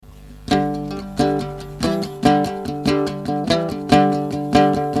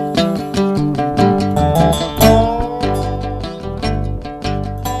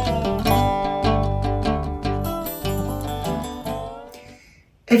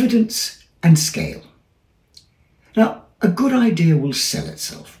Evidence and scale. Now, a good idea will sell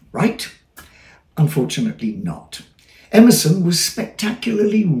itself, right? Unfortunately not. Emerson was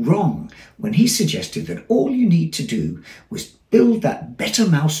spectacularly wrong when he suggested that all you need to do was build that better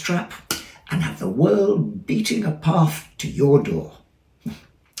mousetrap and have the world beating a path to your door.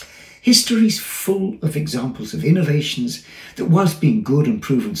 History's full of examples of innovations that, whilst being good and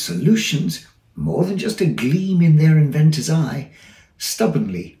proven solutions, more than just a gleam in their inventor's eye,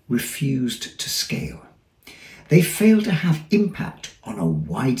 stubbornly refused to scale. They failed to have impact on a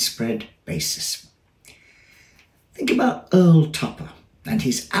widespread basis. Think about Earl Tupper and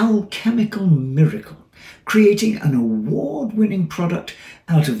his alchemical miracle, creating an award-winning product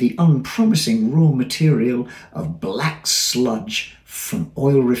out of the unpromising raw material of black sludge from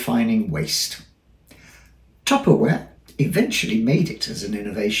oil refining waste. Tupperware eventually made it as an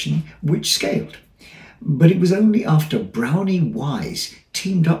innovation which scaled, but it was only after Brownie Wise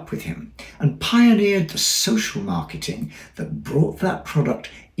teamed up with him and pioneered the social marketing that brought that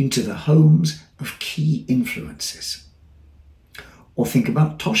product into the homes of key influencers. Or think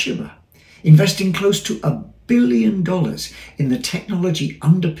about Toshiba, investing close to $1 billion in the technology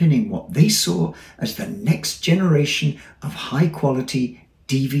underpinning what they saw as the next generation of high-quality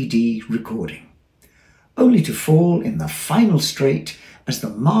DVD recording, only to fall in the final straight as the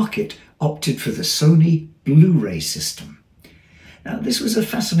market opted for the Sony Blu-ray system. Now, this was a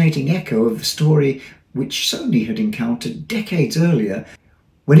fascinating echo of the story which Sony had encountered decades earlier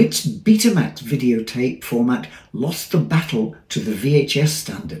when its Betamax videotape format lost the battle to the VHS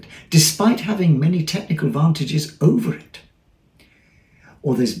standard, despite having many technical advantages over it.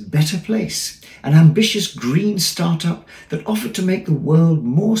 Or there's Better Place, an ambitious green startup that offered to make the world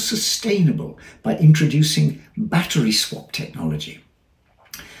more sustainable by introducing battery swap technology.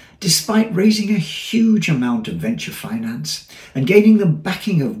 Despite raising a huge amount of venture finance and gaining the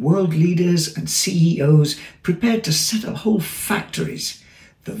backing of world leaders and CEOs prepared to set up whole factories,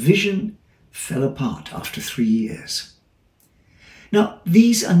 the vision fell apart after 3 years. Now,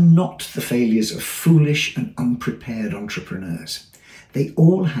 these are not the failures of foolish and unprepared entrepreneurs. They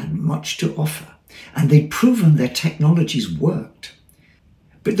all had much to offer, and they'd proven their technologies worked.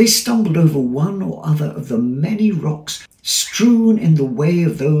 But they stumbled over one or other of the many rocks strewn in the way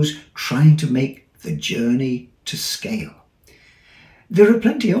of those trying to make the journey to scale. There are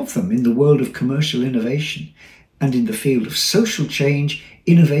plenty of them in the world of commercial innovation, and in the field of social change,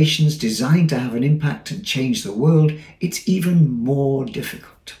 innovations designed to have an impact and change the world, it's even more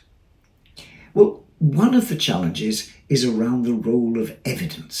difficult. Well, one of the challenges is around the role of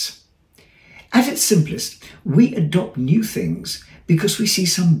evidence. At its simplest, we adopt new things because we see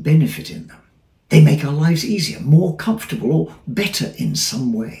some benefit in them. They make our lives easier, more comfortable, or better in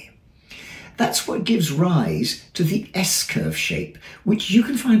some way. That's what gives rise to the S-curve shape, which you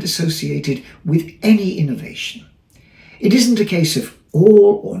can find associated with any innovation. It isn't a case of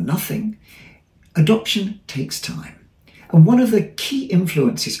all or nothing. Adoption takes time. And one of the key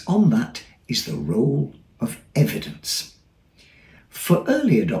influences on that is the role of evidence. For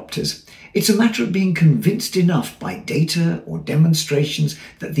early adopters, it's a matter of being convinced enough by data or demonstrations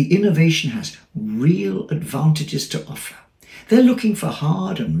that the innovation has real advantages to offer. They're looking for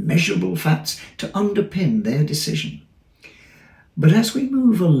hard and measurable facts to underpin their decision. But as we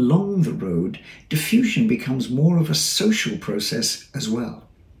move along the road, diffusion becomes more of a social process as well.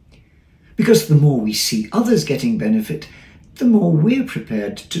 Because the more we see others getting benefit, the more we're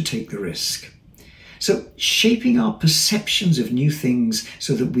prepared to take the risk. So shaping our perceptions of new things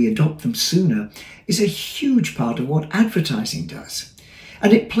so that we adopt them sooner is a huge part of what advertising does.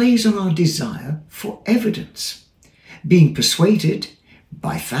 And it plays on our desire for evidence. Being persuaded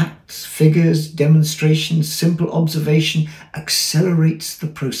by facts, figures, demonstrations, simple observation accelerates the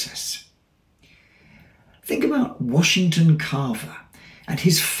process. Think about Washington Carver and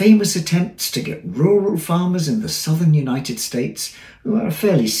his famous attempts to get rural farmers in the southern United States, who are a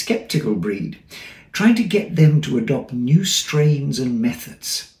fairly skeptical breed, trying to get them to adopt new strains and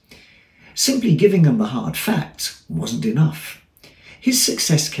methods. Simply giving them the hard facts wasn't enough. His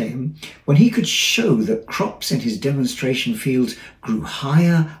success came when he could show that crops in his demonstration fields grew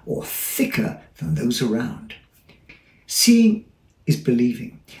higher or thicker than those around. Seeing is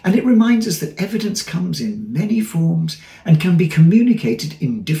believing, and it reminds us that evidence comes in many forms and can be communicated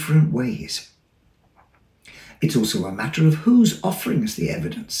in different ways. It's also a matter of who's offering us the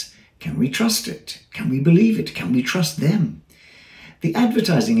evidence. Can we trust it? Can we believe it? Can we trust them? The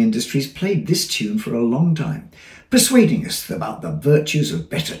advertising industry's played this tune for a long time, persuading us about the virtues of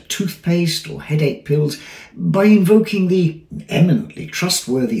better toothpaste or headache pills by invoking the eminently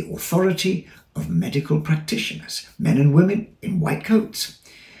trustworthy authority of medical practitioners, men and women in white coats.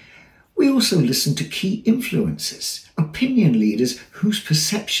 We also listen to key influencers, opinion leaders whose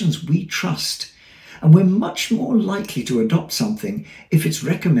perceptions we trust, and we're much more likely to adopt something if it's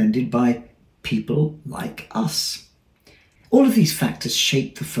recommended by people like us. All of these factors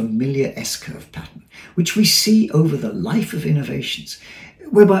shape the familiar S-curve pattern, which we see over the life of innovations,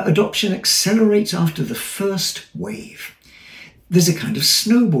 whereby adoption accelerates after the first wave. There's a kind of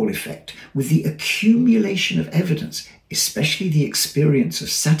snowball effect with the accumulation of evidence, especially the experience of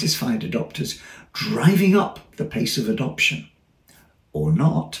satisfied adopters, driving up the pace of adoption. Or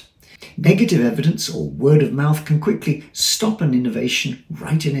not. Negative evidence or word of mouth can quickly stop an innovation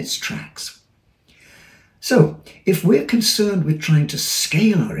right in its tracks. So, if we're concerned with trying to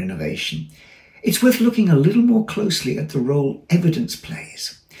scale our innovation, it's worth looking a little more closely at the role evidence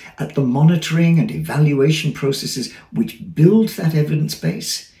plays, at the monitoring and evaluation processes which build that evidence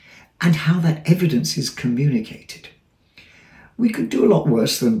base, and how that evidence is communicated. We could do a lot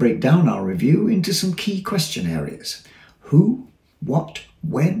worse than break down our review into some key question areas: who, what,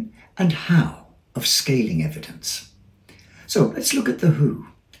 when, and how of scaling evidence. So let's look at the who.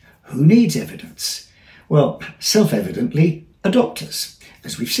 Who needs evidence? Well, self-evidently, adopters.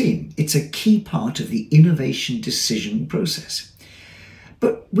 As we've seen, it's a key part of the innovation decision process.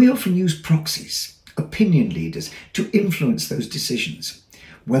 But we often use proxies, opinion leaders, to influence those decisions,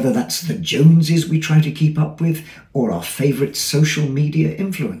 whether that's the Joneses we try to keep up with or our favourite social media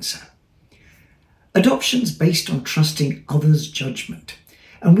influencer. Adoption's based on trusting others' judgment,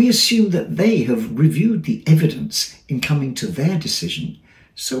 and we assume that they have reviewed the evidence in coming to their decision,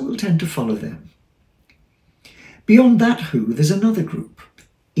 so we'll tend to follow them. Beyond that who, there's another group,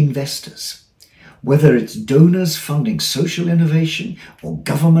 investors. Whether it's donors funding social innovation, or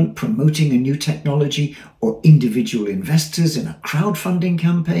government promoting a new technology, or individual investors in a crowdfunding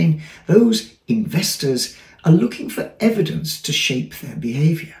campaign, those investors are looking for evidence to shape their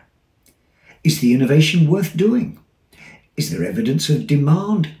behaviour. Is the innovation worth doing? Is there evidence of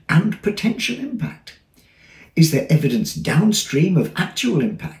demand and potential impact? Is there evidence downstream of actual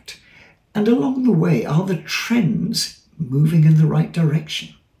impact? And along the way, are the trends moving in the right direction?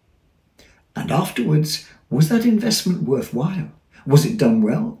 And afterwards, was that investment worthwhile? Was it done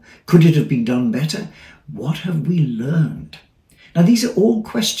well? Could it have been done better? What have we learned? Now, these are all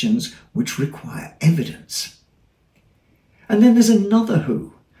questions which require evidence. And then there's another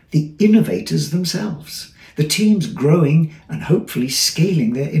who, the innovators themselves, the teams growing and hopefully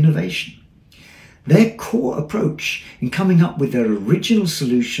scaling their innovation. Their core approach in coming up with their original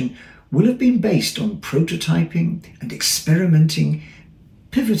solution will have been based on prototyping and experimenting,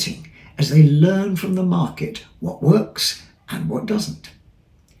 pivoting as they learn from the market what works and what doesn't.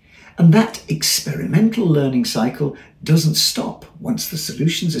 And that experimental learning cycle doesn't stop once the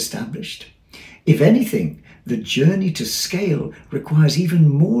solution's established. If anything, the journey to scale requires even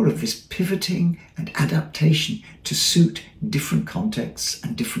more of this pivoting and adaptation to suit different contexts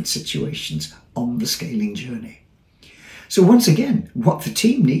and different situations on the scaling journey. So once again, what the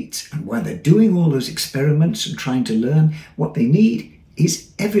team needs and why they're doing all those experiments and trying to learn what they need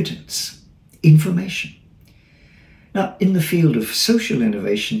is evidence, information. Now, in the field of social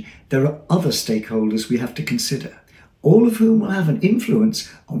innovation, there are other stakeholders we have to consider, all of whom will have an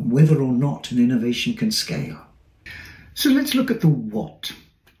influence on whether or not an innovation can scale. So let's look at the what.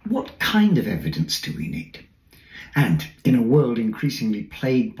 What kind of evidence do we need? And in a world increasingly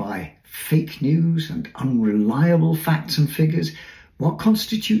plagued by fake news and unreliable facts and figures, what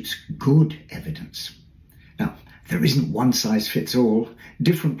constitutes good evidence? Now, there isn't one size fits all.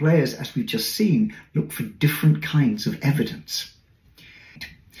 Different players, as we've just seen, look for different kinds of evidence.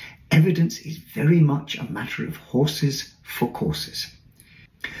 Evidence is very much a matter of horses for courses.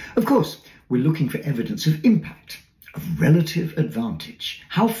 Of course, we're looking for evidence of impact, of relative advantage.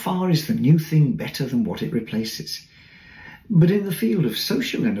 How far is the new thing better than what it replaces? But in the field of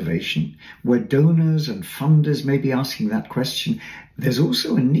social innovation, where donors and funders may be asking that question, there's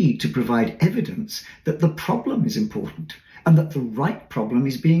also a need to provide evidence that the problem is important and that the right problem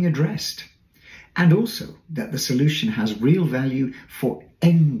is being addressed, and also that the solution has real value for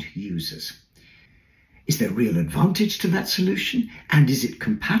end users. Is there real advantage to that solution, and is it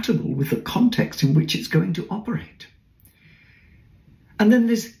compatible with the context in which it's going to operate? And then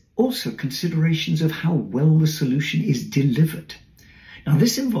there's also considerations of how well the solution is delivered. Now,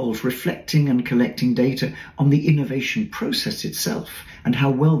 this involves reflecting and collecting data on the innovation process itself and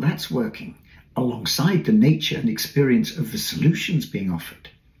how well that's working, alongside the nature and experience of the solutions being offered.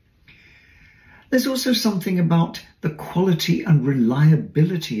 There's also something about the quality and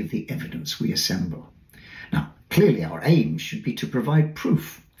reliability of the evidence we assemble. Now, clearly our aim should be to provide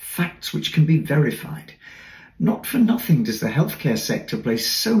proof, facts which can be verified. Not for nothing does the healthcare sector place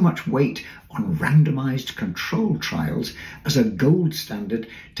so much weight on randomized controlled trials as a gold standard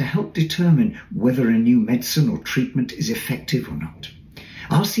to help determine whether a new medicine or treatment is effective or not.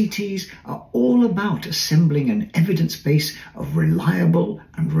 RCTs are all about assembling an evidence base of reliable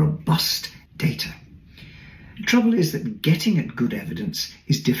and robust data. The trouble is that getting at good evidence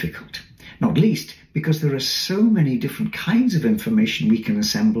is difficult, not least because there are so many different kinds of information we can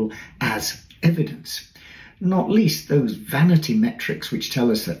assemble as evidence. Not least those vanity metrics which tell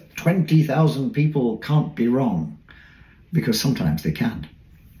us that 20,000 people can't be wrong, because sometimes they can.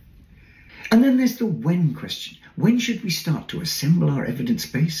 And then there's the when question. When should we start to assemble our evidence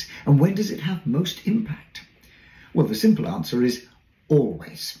base, and when does it have most impact? Well, the simple answer is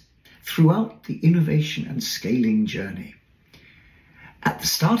always, throughout the innovation and scaling journey. At the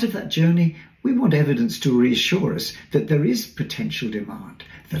start of that journey, we want evidence to reassure us that there is potential demand,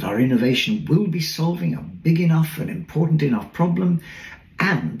 that our innovation will be solving a big enough and important enough problem,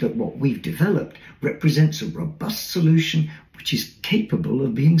 and that what we've developed represents a robust solution which is capable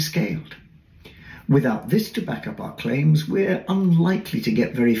of being scaled. Without this to back up our claims, we're unlikely to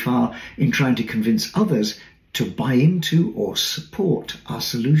get very far in trying to convince others to buy into or support our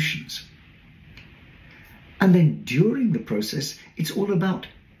solutions. And then during the process, it's all about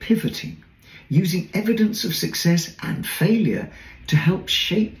pivoting, using evidence of success and failure to help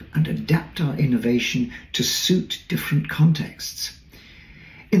shape and adapt our innovation to suit different contexts.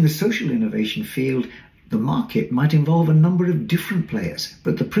 In the social innovation field, the market might involve a number of different players,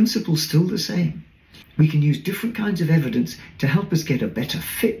 but the principle's still the same. We can use different kinds of evidence to help us get a better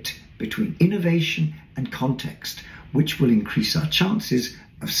fit between innovation and context, which will increase our chances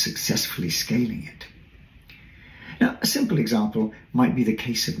of successfully scaling it. Now, a simple example might be the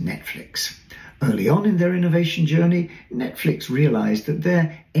case of Netflix. Early on in their innovation journey, Netflix realized that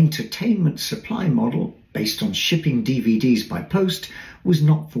their entertainment supply model, based on shipping DVDs by post, was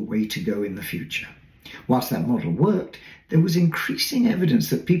not the way to go in the future. Whilst that model worked, there was increasing evidence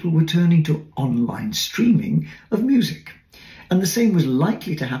that people were turning to online streaming of music. And the same was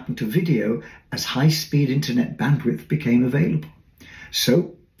likely to happen to video as high-speed internet bandwidth became available.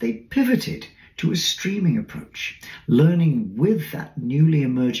 So they pivoted to a streaming approach, learning with that newly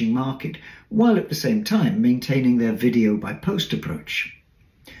emerging market, while at the same time maintaining their video by post approach.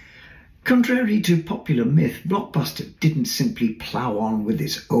 Contrary to popular myth, Blockbuster didn't simply plough on with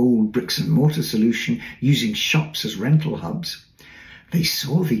its old bricks and mortar solution using shops as rental hubs. They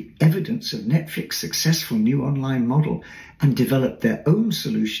saw the evidence of Netflix's successful new online model and developed their own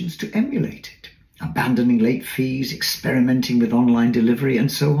solutions to emulate it, abandoning late fees, experimenting with online delivery,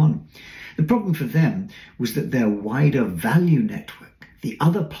 and so on. The problem for them was that their wider value network, the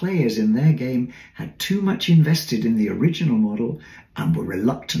other players in their game, had too much invested in the original model and were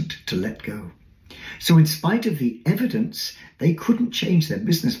reluctant to let go. So in spite of the evidence, they couldn't change their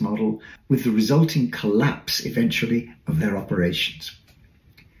business model, with the resulting collapse eventually of their operations.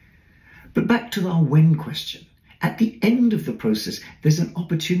 But back to our when question. At the end of the process, there's an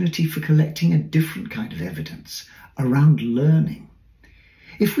opportunity for collecting a different kind of evidence around learning.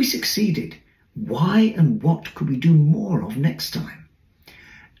 If we succeeded, why and what could we do more of next time?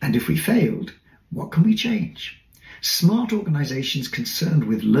 And if we failed, what can we change? Smart organizations concerned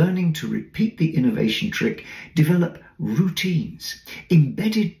with learning to repeat the innovation trick develop routines,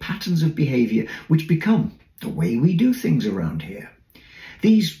 embedded patterns of behavior which become the way we do things around here.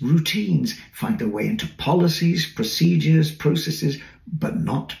 These routines find their way into policies, procedures, processes, but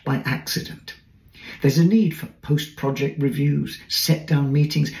not by accident. There's a need for post-project reviews, set-down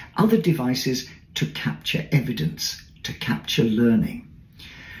meetings, other devices to capture evidence, to capture learning.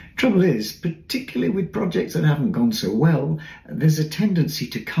 Trouble is, particularly with projects that haven't gone so well, there's a tendency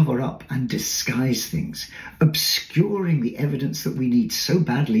to cover up and disguise things, obscuring the evidence that we need so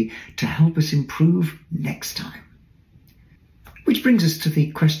badly to help us improve next time. Which brings us to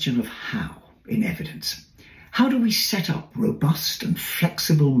the question of how in evidence. How do we set up robust and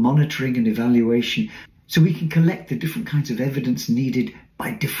flexible monitoring and evaluation so we can collect the different kinds of evidence needed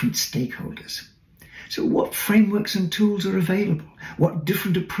by different stakeholders? So what frameworks and tools are available? What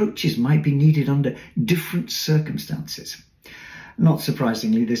different approaches might be needed under different circumstances? Not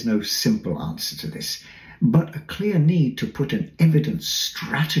surprisingly, there's no simple answer to this, but a clear need to put an evidence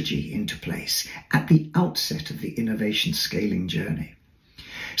strategy into place at the outset of the innovation scaling journey.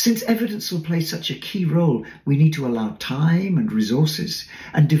 Since evidence will play such a key role, we need to allow time and resources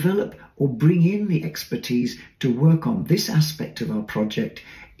and develop or bring in the expertise to work on this aspect of our project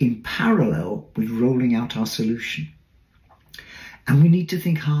in parallel with rolling out our solution. And we need to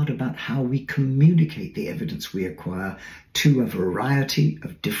think hard about how we communicate the evidence we acquire to a variety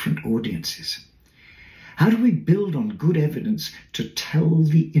of different audiences. How do we build on good evidence to tell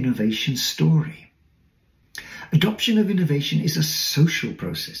the innovation story? Adoption of innovation is a social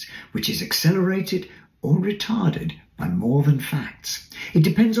process which is accelerated or retarded by more than facts. It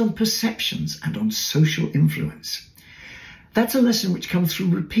depends on perceptions and on social influence. That's a lesson which comes through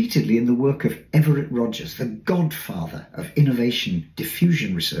repeatedly in the work of Everett Rogers, the godfather of innovation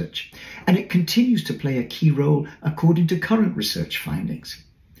diffusion research, and it continues to play a key role according to current research findings.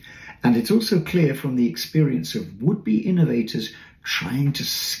 And it's also clear from the experience of would-be innovators trying to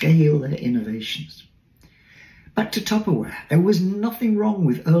scale their innovations. Back to Tupperware, there was nothing wrong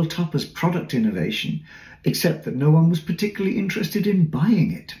with Earl Tupper's product innovation, except that no one was particularly interested in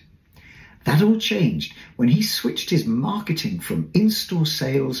buying it. That all changed when he switched his marketing from in-store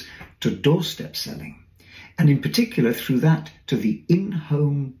sales to doorstep selling, and in particular through that to the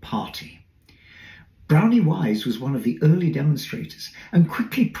in-home party. Brownie Wise was one of the early demonstrators and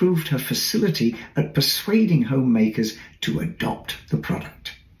quickly proved her facility at persuading homemakers to adopt the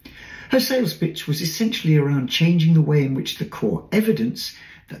product. Her sales pitch was essentially around changing the way in which the core evidence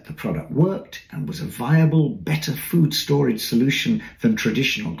that the product worked and was a viable, better food storage solution than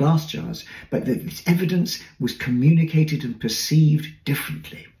traditional glass jars, but that this evidence was communicated and perceived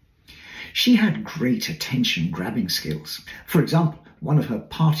differently. She had great attention-grabbing skills. For example, one of her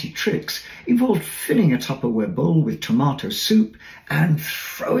party tricks involved filling a Tupperware bowl with tomato soup and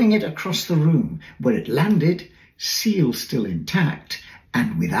throwing it across the room, where it landed, seal still intact,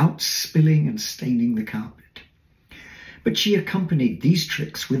 and without spilling and staining the carpet. But she accompanied these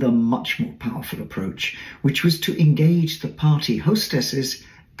tricks with a much more powerful approach, which was to engage the party hostesses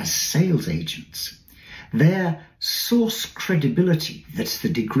as sales agents. Their source credibility, that's the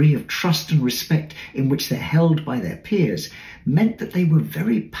degree of trust and respect in which they're held by their peers, meant that they were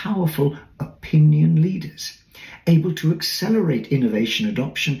very powerful opinion leaders, able to accelerate innovation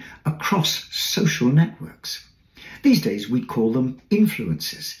adoption across social networks. These days we'd call them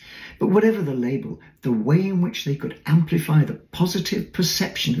influencers, but whatever the label, the way in which they could amplify the positive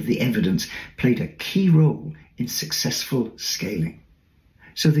perception of the evidence played a key role in successful scaling.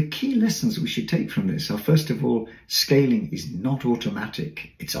 So the key lessons we should take from this are, first of all, scaling is not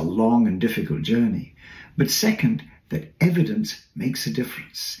automatic. It's a long and difficult journey. But second, that evidence makes a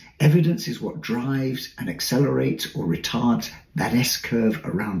difference. Evidence is what drives and accelerates or retards that S-curve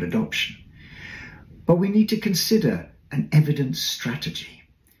around adoption. But we need to consider an evidence strategy.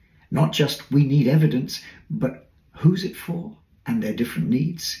 Not just we need evidence, but who's it for and their different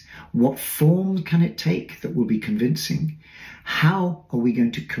needs? What form can it take that will be convincing? How are we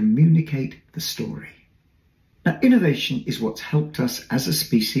going to communicate the story? Now, innovation is what's helped us as a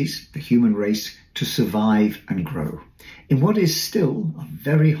species, the human race, to survive and grow in what is still a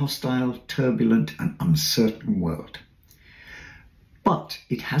very hostile, turbulent, and uncertain world. But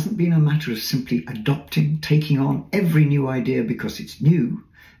it hasn't been a matter of simply adopting, taking on every new idea because it's new.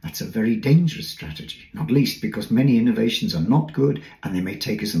 That's a very dangerous strategy, not least because many innovations are not good and they may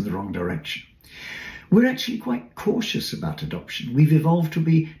take us in the wrong direction. We're actually quite cautious about adoption. We've evolved to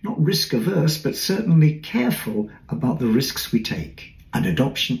be not risk averse, but certainly careful about the risks we take. And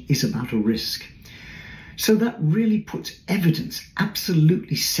adoption is about a risk. So that really puts evidence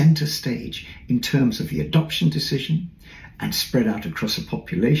absolutely center stage in terms of the adoption decision, and spread out across a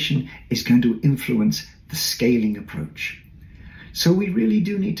population is going to influence the scaling approach. So we really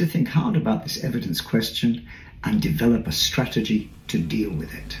do need to think hard about this evidence question and develop a strategy to deal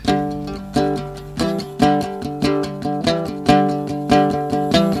with it.